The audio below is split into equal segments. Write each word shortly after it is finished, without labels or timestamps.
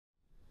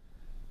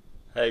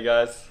Hey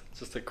guys,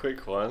 just a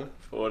quick one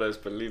for all those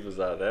believers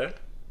out there.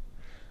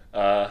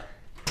 Uh,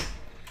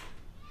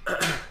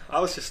 I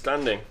was just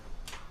standing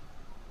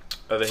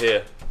over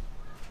here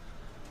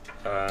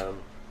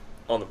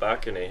on the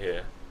balcony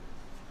here,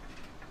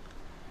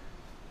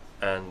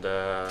 and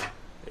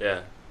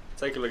yeah,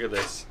 take a look at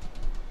this.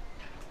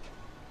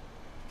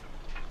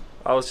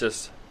 I was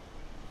just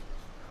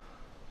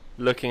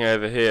looking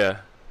over here,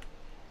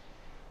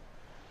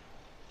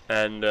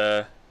 and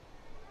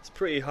it's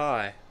pretty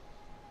high.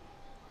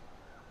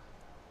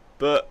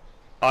 But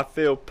I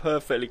feel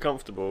perfectly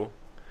comfortable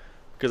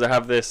because I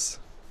have this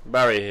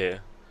barrier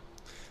here.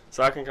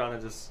 So I can kind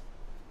of just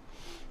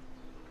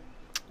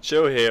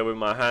chill here with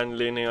my hand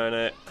leaning on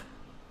it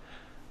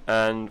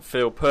and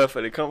feel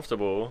perfectly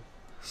comfortable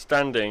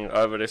standing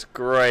over this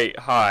great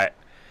height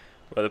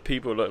where the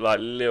people look like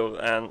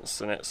little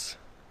ants, and it's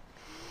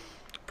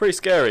pretty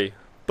scary.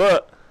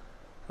 But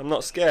I'm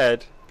not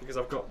scared because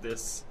I've got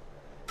this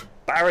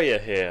barrier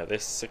here,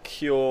 this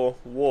secure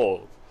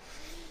wall.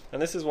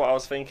 And this is what I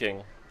was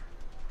thinking.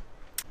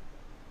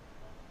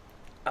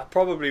 I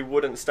probably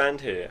wouldn't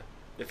stand here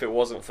if it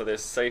wasn't for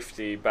this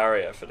safety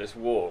barrier, for this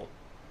wall.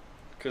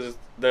 Because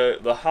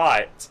the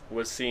height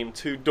would seem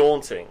too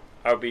daunting.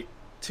 I would be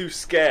too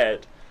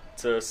scared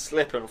to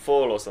slip and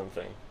fall or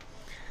something.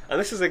 And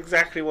this is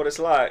exactly what it's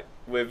like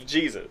with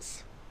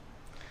Jesus.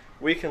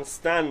 We can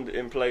stand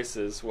in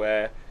places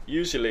where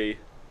usually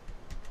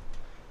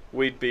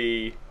we'd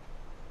be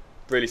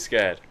really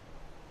scared.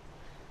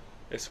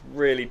 It's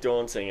really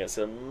daunting. It's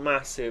a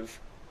massive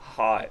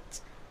height.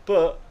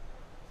 But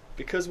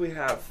because we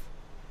have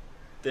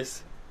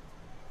this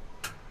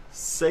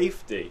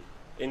safety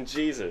in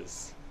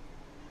Jesus,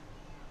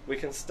 we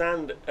can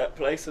stand at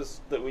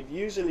places that we'd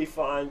usually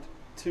find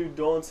too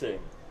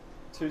daunting,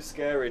 too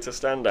scary to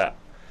stand at.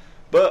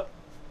 But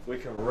we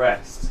can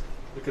rest.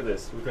 Look at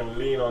this. We can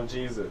lean on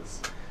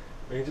Jesus.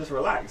 We can just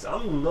relax.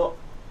 I'm not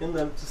in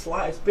the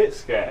slightest bit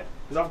scared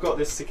because I've got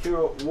this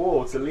secure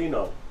wall to lean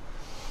on.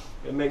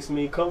 It makes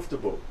me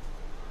comfortable.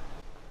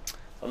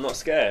 I'm not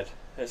scared.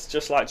 It's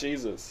just like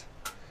Jesus.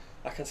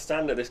 I can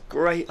stand at this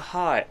great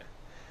height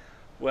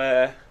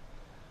where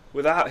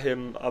without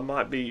him I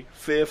might be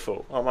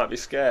fearful, I might be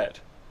scared.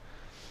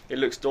 It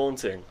looks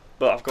daunting,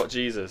 but I've got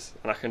Jesus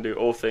and I can do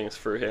all things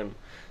through him.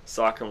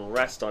 So I can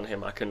rest on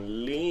him, I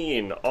can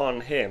lean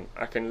on him,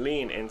 I can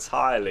lean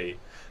entirely,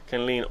 I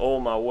can lean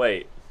all my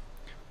weight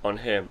on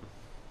him.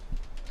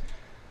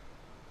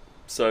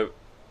 So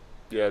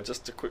yeah,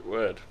 just a quick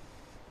word.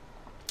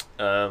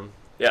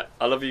 Yeah,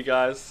 I love you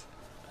guys,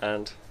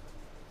 and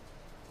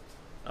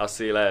I'll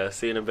see you later.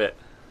 See you in a bit.